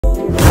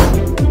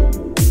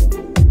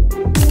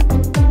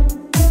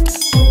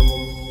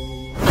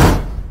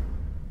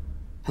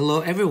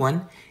Hello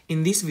everyone.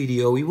 In this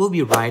video, we will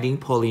be writing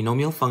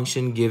polynomial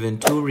function given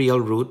two real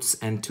roots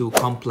and two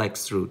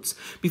complex roots.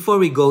 Before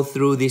we go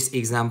through this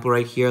example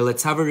right here,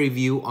 let's have a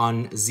review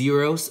on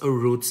zeros or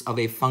roots of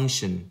a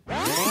function.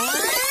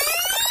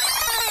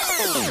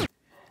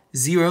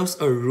 Zeros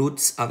or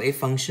roots of a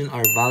function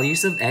are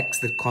values of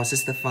x that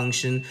causes the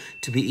function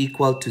to be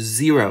equal to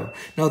 0.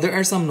 Now, there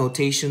are some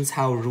notations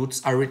how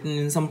roots are written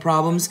in some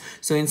problems.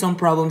 So in some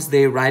problems,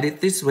 they write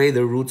it this way.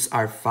 The roots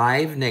are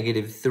 5,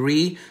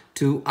 -3,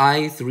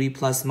 2i, 3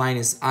 plus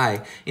minus I.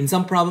 In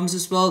some problems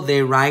as well,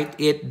 they write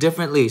it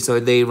differently.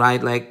 So they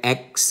write like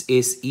x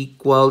is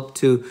equal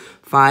to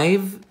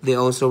 5. They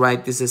also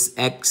write this as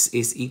x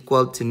is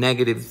equal to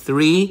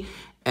 -3,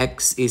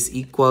 x is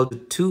equal to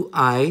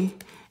 2i,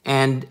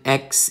 and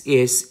x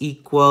is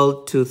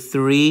equal to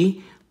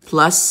 3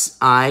 plus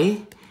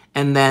I.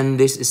 And then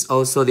this is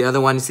also the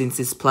other one, since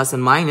it's plus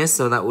and minus,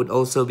 so that would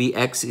also be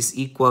x is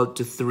equal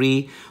to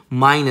 3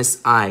 minus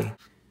I.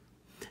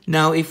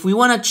 Now, if we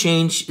want to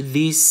change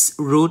these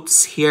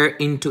roots here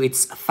into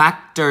its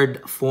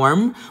factored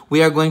form,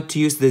 we are going to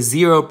use the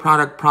zero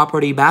product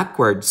property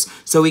backwards.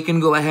 So we can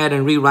go ahead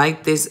and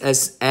rewrite this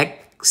as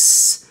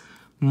x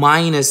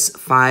minus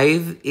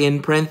 5 in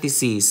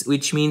parentheses,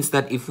 which means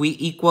that if we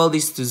equal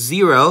this to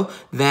 0,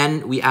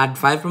 then we add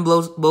 5 from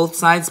both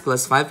sides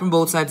plus 5 from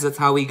both sides.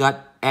 That's how we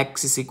got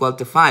x is equal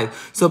to 5.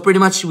 So pretty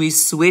much we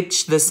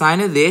switch the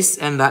sign of this,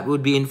 and that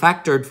would be in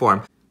factored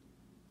form.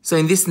 So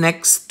in this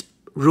next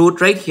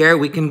root right here,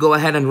 we can go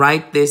ahead and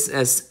write this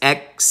as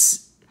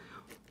x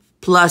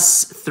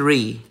plus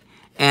 3.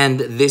 And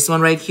this one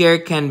right here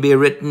can be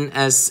written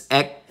as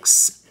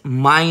x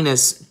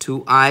minus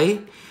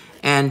 2i.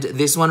 And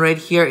this one right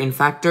here in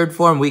factored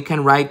form, we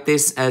can write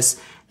this as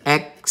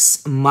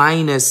x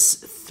minus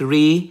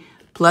 3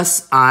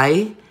 plus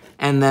I.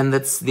 And then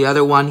that's the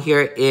other one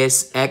here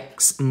is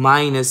x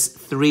minus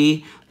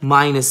 3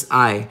 minus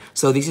I.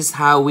 So this is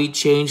how we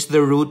change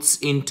the roots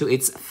into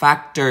its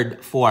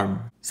factored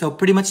form. So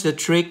pretty much the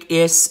trick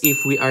is,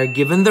 if we are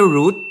given the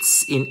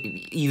roots in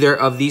either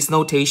of these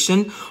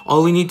notation,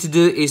 all we need to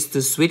do is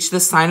to switch the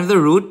sign of the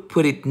root,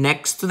 put it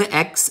next to the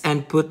x,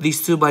 and put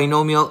these two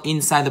binomial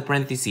inside the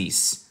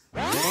parentheses.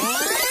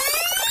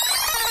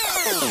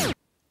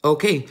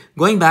 Okay,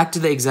 going back to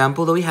the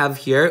example that we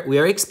have here, we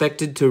are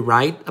expected to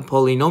write a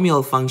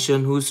polynomial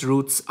function whose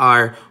roots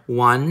are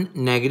 1,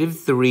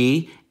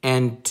 -3,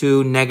 and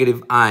 2,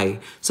 -I.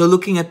 So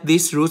looking at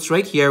these roots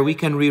right here, we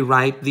can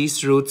rewrite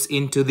these roots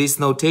into this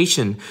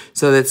notation.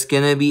 So that's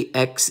gonna be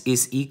x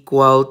is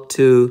equal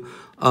to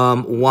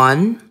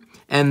 1.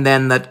 And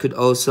then that could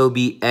also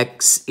be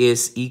x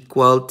is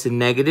equal to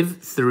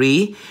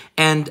 -3.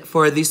 And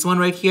for this one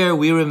right here,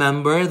 we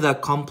remember the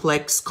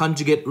complex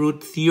conjugate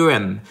root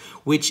theorem,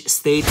 which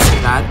states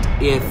that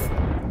if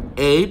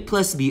a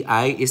plus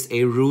bi is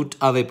a root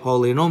of a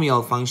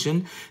polynomial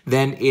function,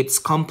 then its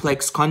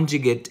complex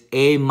conjugate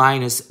a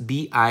minus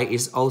bi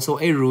is also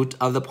a root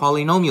of the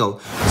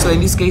polynomial. So in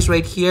this case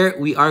right here,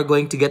 we are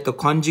going to get the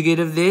conjugate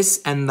of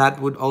this, and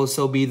that would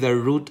also be the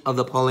root of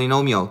the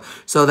polynomial.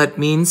 So that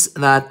means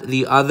that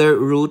the other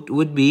root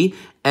would be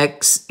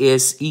x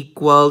is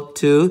equal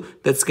to,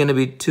 that's going to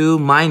be 2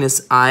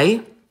 minus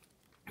I,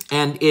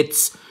 and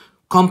its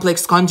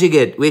complex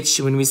conjugate, which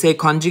when we say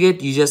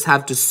conjugate, you just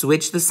have to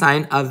switch the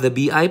sign of the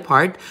bi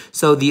part.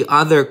 So the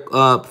other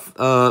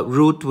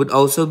root would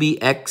also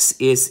be x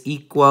is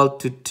equal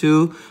to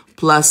 2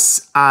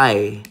 plus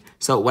I.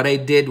 So what I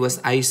did was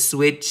I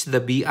switched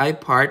the bi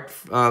part,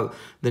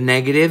 the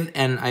negative,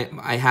 and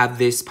I have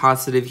this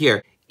positive here.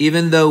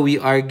 Even though we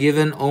are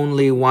given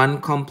only one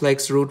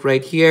complex root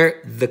right here,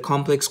 the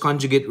complex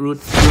conjugate root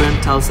theorem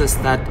tells us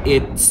that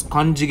its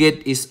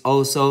conjugate is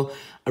also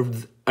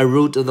a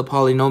root of the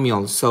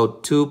polynomial. So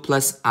 2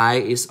 plus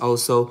I is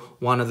also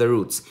one of the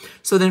roots.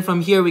 So then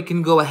from here, we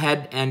can go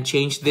ahead and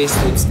change this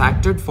to its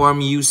factored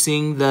form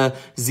using the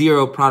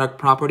zero product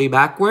property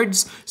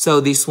backwards. So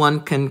this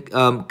one can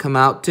come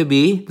out to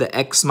be the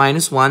x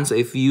minus 1. So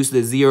if you use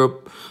the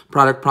zero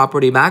product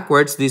property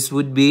backwards, this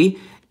would be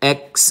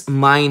x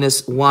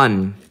minus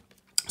 1.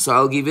 So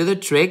I'll give you the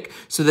trick.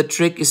 So the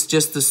trick is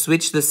just to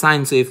switch the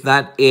sign. So if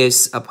that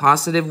is a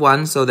positive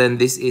 1, so then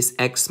this is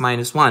x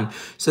minus 1.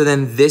 So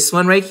then this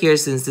one right here,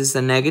 since this is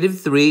a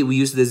 -3, we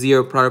use the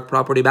zero product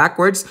property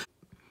backwards.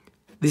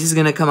 This is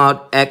going to come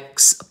out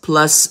x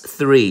plus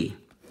 3.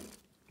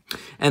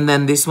 And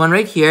then this one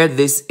right here,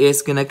 this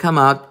is going to come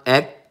out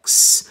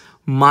x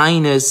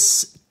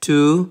minus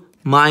 2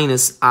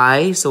 minus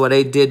I. So what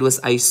I did was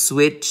I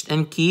switched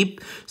and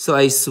keep. So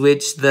I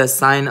switched the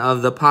sign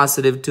of the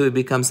positive 2, it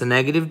becomes a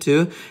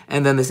 -2.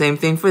 And then the same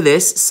thing for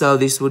this. So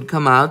this would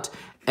come out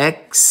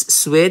x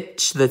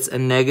switch, that's a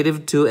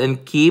 -2,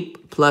 and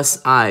keep plus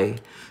I.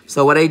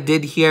 So what I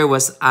did here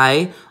was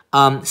I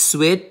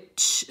switch,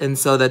 and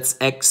so that's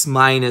x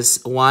minus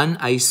 1.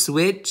 I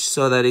switch,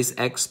 so that is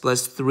x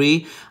plus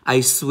 3.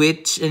 I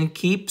switch and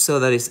keep, so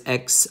that is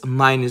x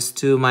minus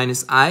 2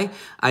 minus I.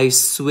 I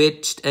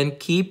switched and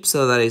keep,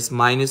 so that is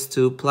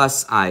 -2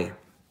 plus I.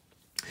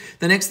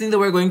 The next thing that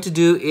we're going to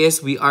do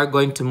is we are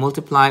going to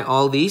multiply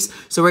all these.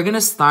 So we're going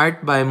to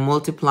start by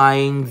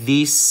multiplying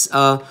these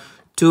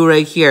two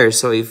right here.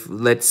 So if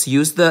let's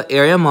use the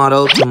area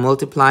model to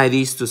multiply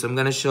these two. So I'm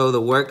going to show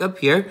the work up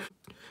here.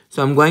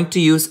 So I'm going to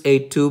use a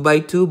 2 by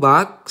 2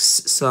 box.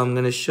 So I'm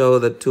going to show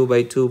the 2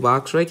 by 2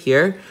 box right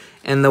here.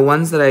 And the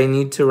ones that I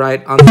need to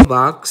write on the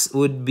box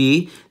would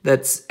be,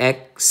 that's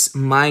x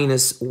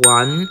minus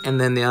 1.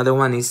 And then the other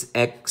one is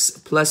x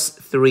plus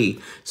 3.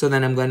 So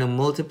then I'm going to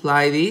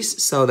multiply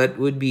these. So that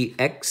would be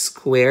x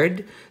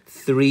squared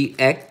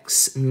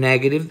 3x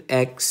negative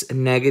x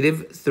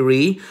negative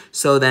 3.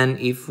 So then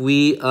if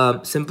we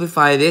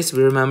simplify this,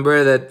 we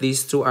remember that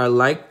these two are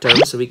like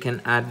terms, so we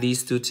can add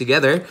these two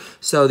together.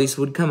 So this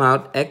would come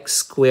out x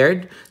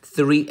squared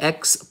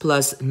 3x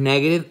plus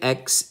negative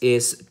x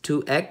is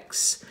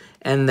 2x,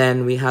 and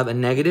then we have a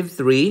negative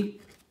 3.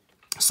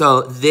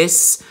 So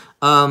this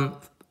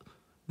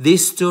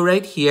these two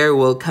right here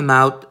will come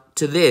out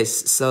to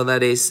this. So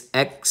that is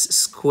x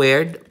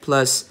squared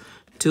plus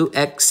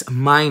 2x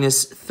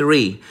minus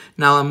 3.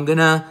 Now I'm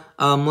gonna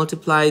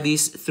multiply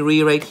these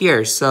 3 right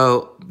here.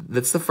 So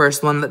that's the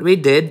first one that we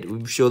did.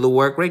 We show the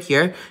work right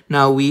here.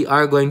 Now we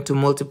are going to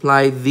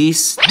multiply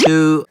these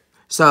two.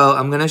 So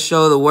I'm gonna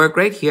show the work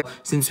right here.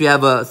 Since we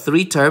have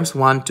 3 terms,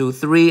 1, 2,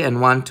 3,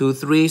 and 1, 2,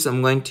 3. So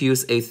I'm going to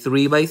use a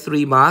 3 by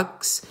 3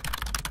 box.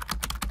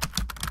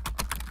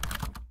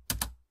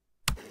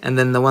 And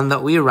then the one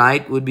that we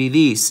write would be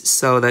these.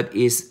 So that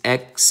is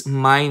x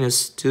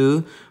minus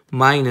 2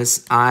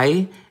 minus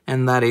I,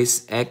 and that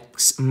is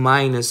x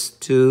minus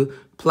 2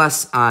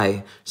 plus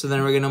I. So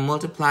then we're going to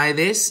multiply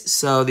this.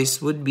 So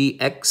this would be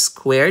x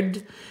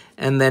squared,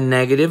 and then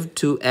negative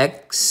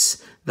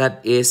 2x, that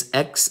is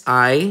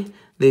xi.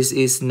 This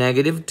is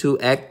negative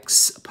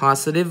 2x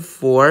positive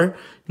 4,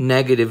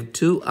 negative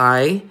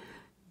 2i,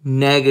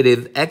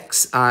 negative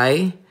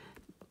xi,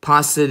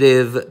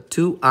 positive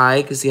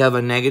 2i, because you have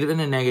a negative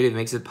and a negative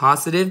makes it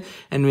positive,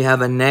 and we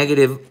have a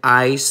negative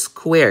I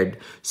squared.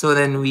 So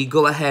then we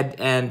go ahead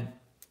and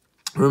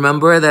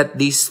remember that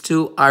these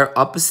two are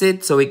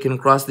opposite, so we can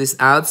cross this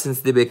out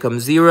since they become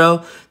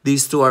 0.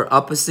 These two are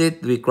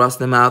opposite, we cross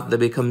them out, they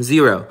become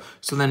 0.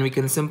 So then we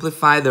can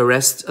simplify the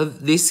rest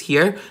of this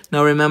here.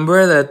 Now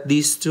remember that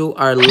these two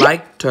are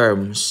like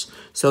terms.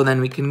 So then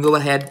we can go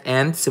ahead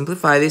and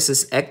simplify this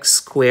as x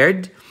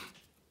squared.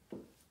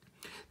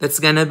 That's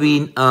going to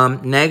be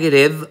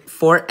negative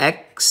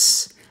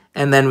 4x,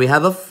 and then we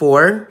have a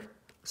 4,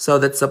 so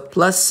that's a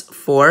plus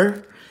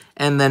 4,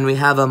 and then we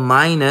have a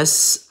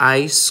minus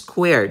I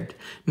squared.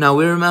 Now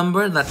we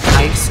remember that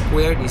I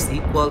squared is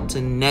equal to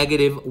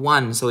negative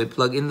 1, so we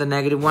plug in the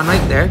negative 1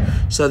 right there.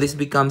 So this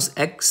becomes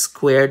x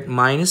squared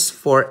minus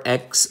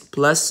 4x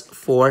plus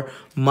 4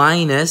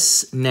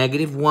 minus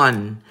negative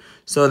 1.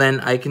 So then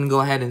I can go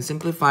ahead and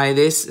simplify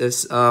this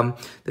as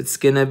that's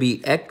gonna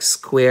be x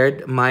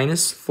squared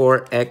minus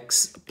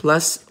 4x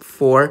plus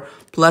 4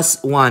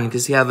 plus 1,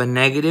 because you have a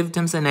negative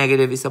times a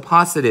negative is a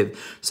positive.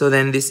 So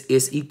then this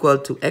is equal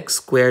to x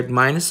squared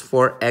minus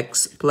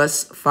 4x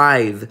plus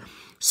 5.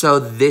 So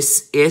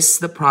this is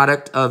the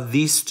product of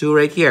these two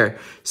right here.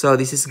 So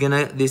this is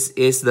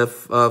the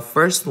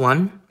first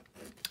one,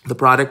 the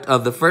product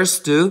of the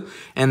first two,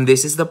 and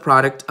this is the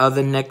product of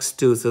the next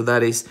two. So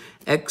that is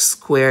x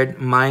squared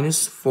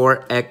minus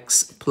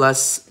 4x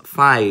plus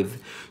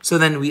 5. So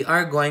then we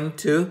are going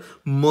to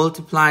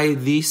multiply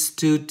these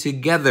two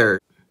together.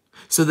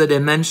 So the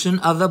dimension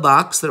of the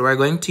box that we're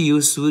going to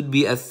use would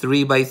be a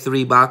 3 by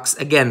 3 box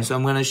again. So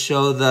I'm going to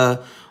show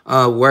the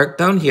work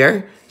down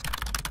here.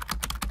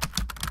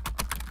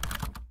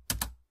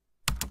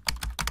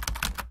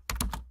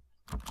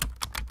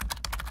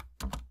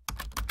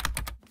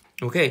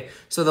 Okay,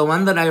 so the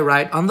one that I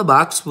write on the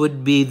box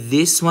would be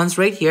these ones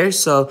right here.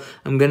 So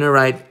I'm going to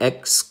write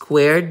x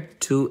squared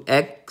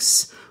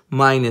 2x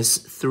minus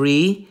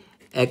 3,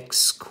 x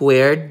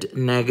squared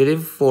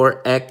negative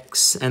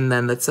 4x, and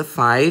then that's a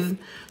 5.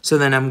 So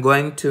then I'm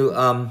going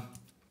to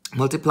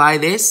multiply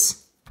this.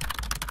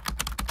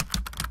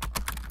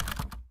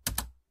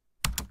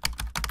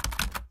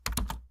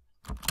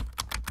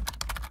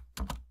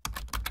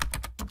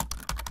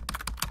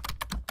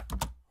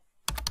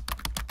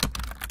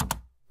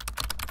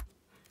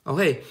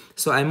 Okay,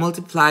 so I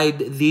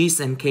multiplied these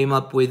and came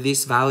up with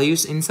these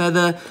values inside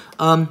the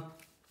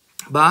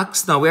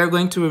box. Now we are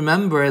going to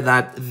remember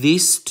that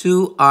these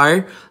two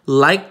are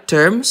like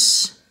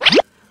terms.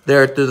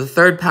 They're to the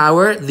third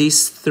power.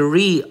 These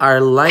 3 are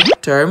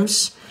like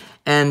terms,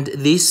 and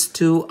these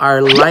 2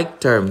 are like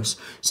terms.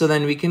 So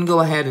then we can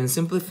go ahead and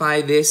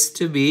simplify this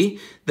to be,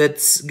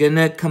 that's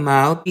gonna come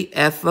out,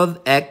 f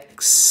of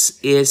x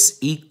is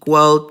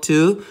equal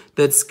to,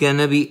 that's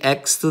gonna be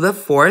x to the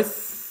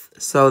 4th.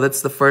 So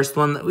that's the first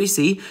one that we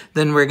see.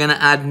 Then we're going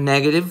to add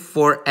negative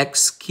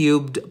 4x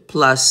cubed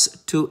plus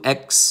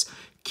 2x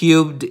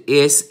cubed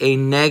is a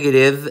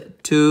negative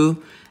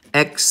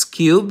 2x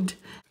cubed.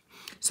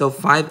 So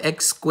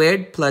 5x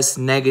squared plus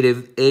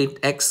negative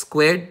 8x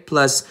squared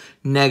plus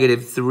negative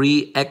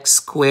 3x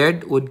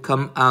squared would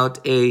come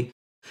out a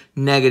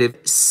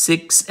negative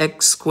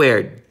 6x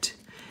squared.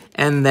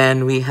 And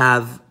then we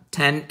have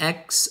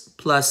 10x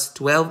plus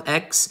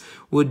 12x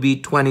would be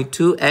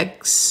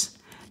 22x.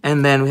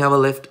 And then we have a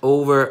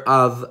leftover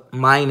of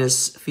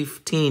minus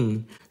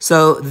 15.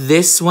 So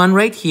this one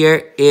right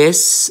here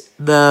is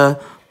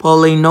the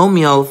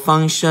polynomial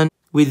function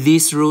with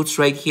these roots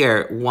right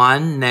here.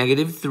 1,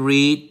 negative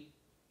 3,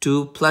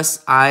 2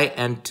 plus I,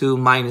 and 2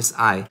 minus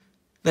I.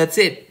 That's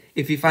it.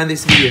 If you find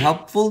this video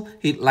helpful,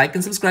 hit like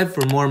and subscribe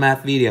for more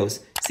math videos.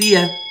 See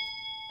ya!